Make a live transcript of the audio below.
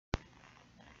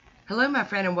Hello my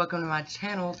friend and welcome to my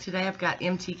channel. Today I've got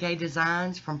MTK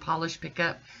designs from Polish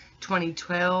Pickup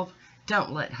 2012.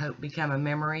 Don't Let Hope Become a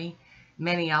Memory.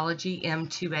 Maniology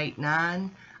M289.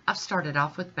 I've started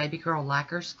off with Baby Girl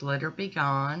Lacquer's Glitter Be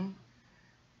Gone.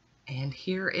 And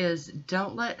here is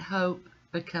Don't Let Hope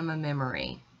Become a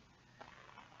Memory.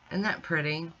 Isn't that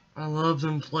pretty? I love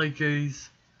them flakies.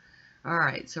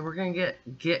 Alright, so we're going to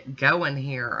get going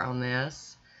here on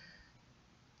this.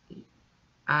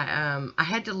 I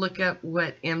had to look up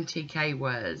what MTK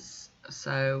was,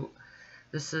 so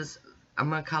this is, I'm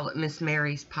going to call it Miss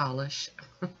Mary's Polish.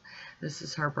 This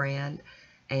is her brand,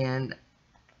 and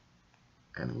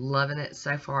I'm loving it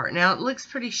so far. Now, it looks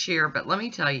pretty sheer, but let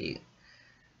me tell you,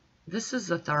 this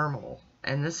is a thermal,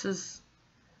 and this is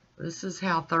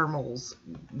how thermals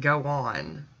go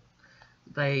on.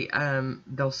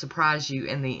 They'll surprise you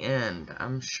in the end,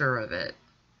 I'm sure of it.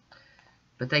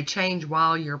 But they change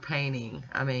while you're painting.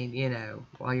 I mean, you know,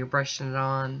 while you're brushing it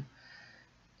on.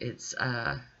 It's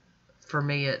for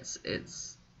me, it's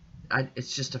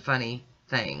just a funny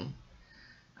thing.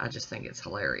 I just think it's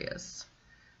hilarious.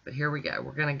 But here we go.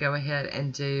 We're going to go ahead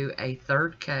and do a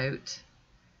third coat.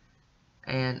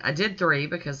 And I did 3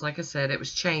 because, like I said, it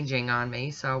was changing on me.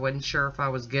 So I wasn't sure if I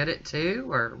was good at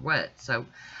 2 or what. So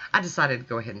I decided to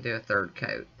go ahead and do a third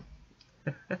coat.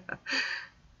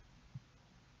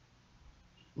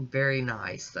 Very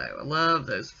nice, though. I love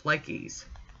those flakies.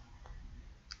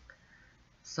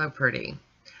 So pretty.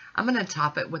 I'm going to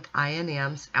top it with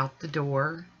I&M's Out the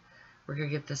Door. We're going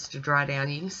to get this to dry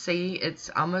down. You can see it's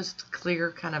almost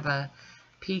clear, kind of a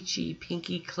peachy,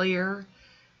 pinky clear.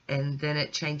 And then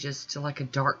it changes to like a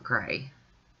dark gray.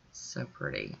 So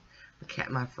pretty. Look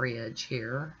at my fridge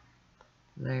here.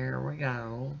 There we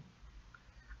go.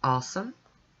 Awesome.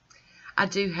 I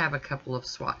do have a couple of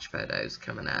swatch photos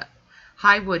coming up.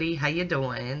 Hi Woody, how you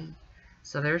doing?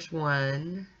 So there's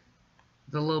one,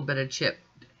 the little bit of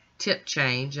tip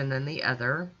change, and then the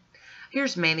other.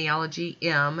 Here's Maniology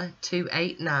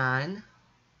M289,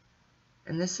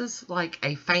 and this is like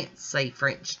a fancy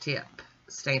French tip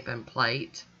stamping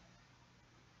plate.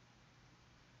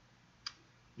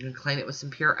 I'm going to clean it with some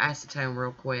pure acetone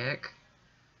real quick.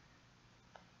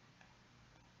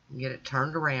 Get it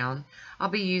turned around. I'll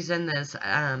be using this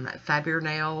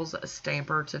Nailtiques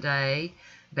stamper today.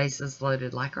 Bases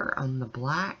loaded lacquer on the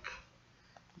black.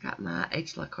 Got my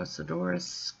H. Lacosadora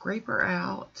scraper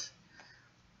out.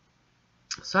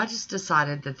 So I just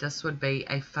decided that this would be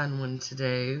a fun one to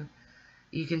do.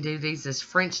 You can do these as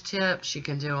French tips. You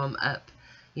can do them up,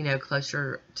 you know,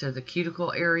 closer to the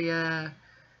cuticle area.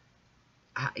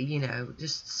 You know,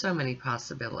 just so many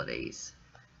possibilities.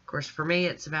 Of course, for me,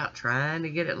 it's about trying to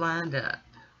get it lined up.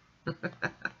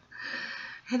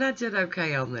 And I did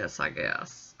okay on this, I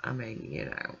guess. I mean, you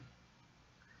know.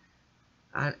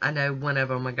 I know one of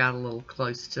them I got a little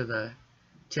close to the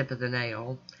tip of the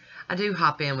nail. I do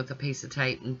hop in with a piece of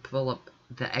tape and pull up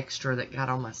the extra that got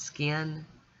on my skin.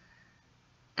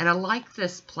 And I like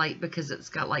this plate because it's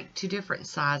got like 2 different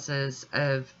sizes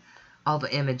of all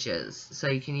the images. So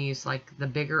you can use like the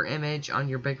bigger image on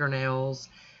your bigger nails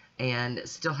and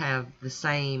still have the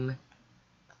same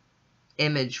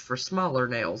image for smaller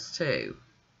nails too.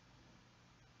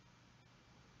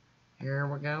 Here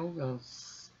we go. We'll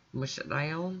smush it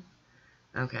down.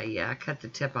 Okay, yeah, I cut the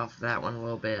tip off of that one a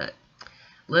little bit.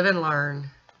 Live and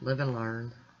learn. Live and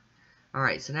learn.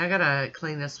 Alright, so now I gotta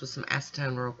clean this with some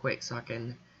acetone real quick so I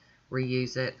can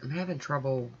reuse it. I'm having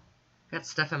trouble. Got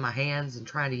stuff in my hands and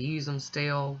trying to use them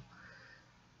still.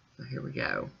 So here we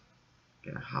go.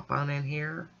 Gonna hop on in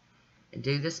here and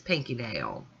do this pinky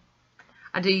nail.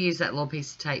 I do use that little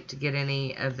piece of tape to get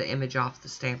any of the image off the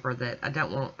stamper that I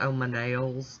don't want on my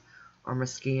nails or my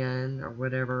skin or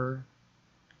whatever.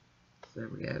 So there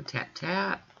we go. Tap,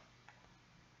 tap.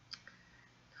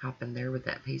 Hop in there with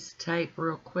that piece of tape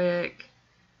real quick.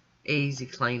 Easy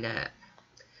clean up.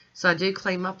 So I do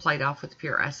clean my plate off with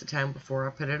pure acetone before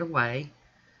I put it away.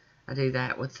 I do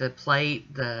that with the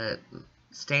plate, the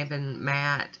stamping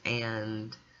mat,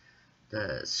 and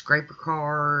the scraper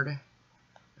card.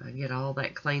 I get all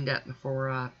that cleaned up before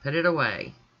I put it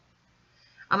away.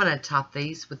 I'm going to top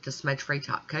these with the smudge-free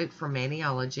top coat from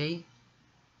Maniology.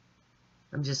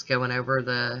 I'm just going over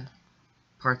the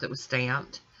part that was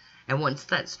stamped. And once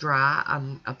that's dry,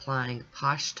 I'm applying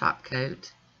Poshe top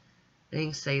coat. And you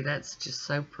can see that's just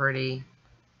so pretty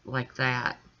like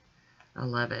that. I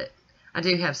love it. I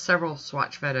do have several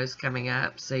swatch photos coming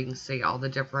up so you can see all the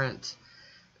different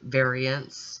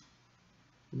variants.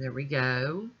 There we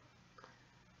go.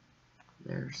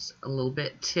 There's a little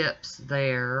bit tips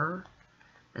there.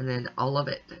 And then all of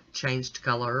it changed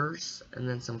colors. And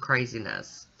then some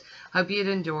craziness. Hope you'd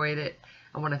enjoyed it.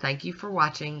 I want to thank you for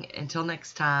watching. Until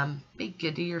next time, be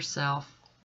good to yourself.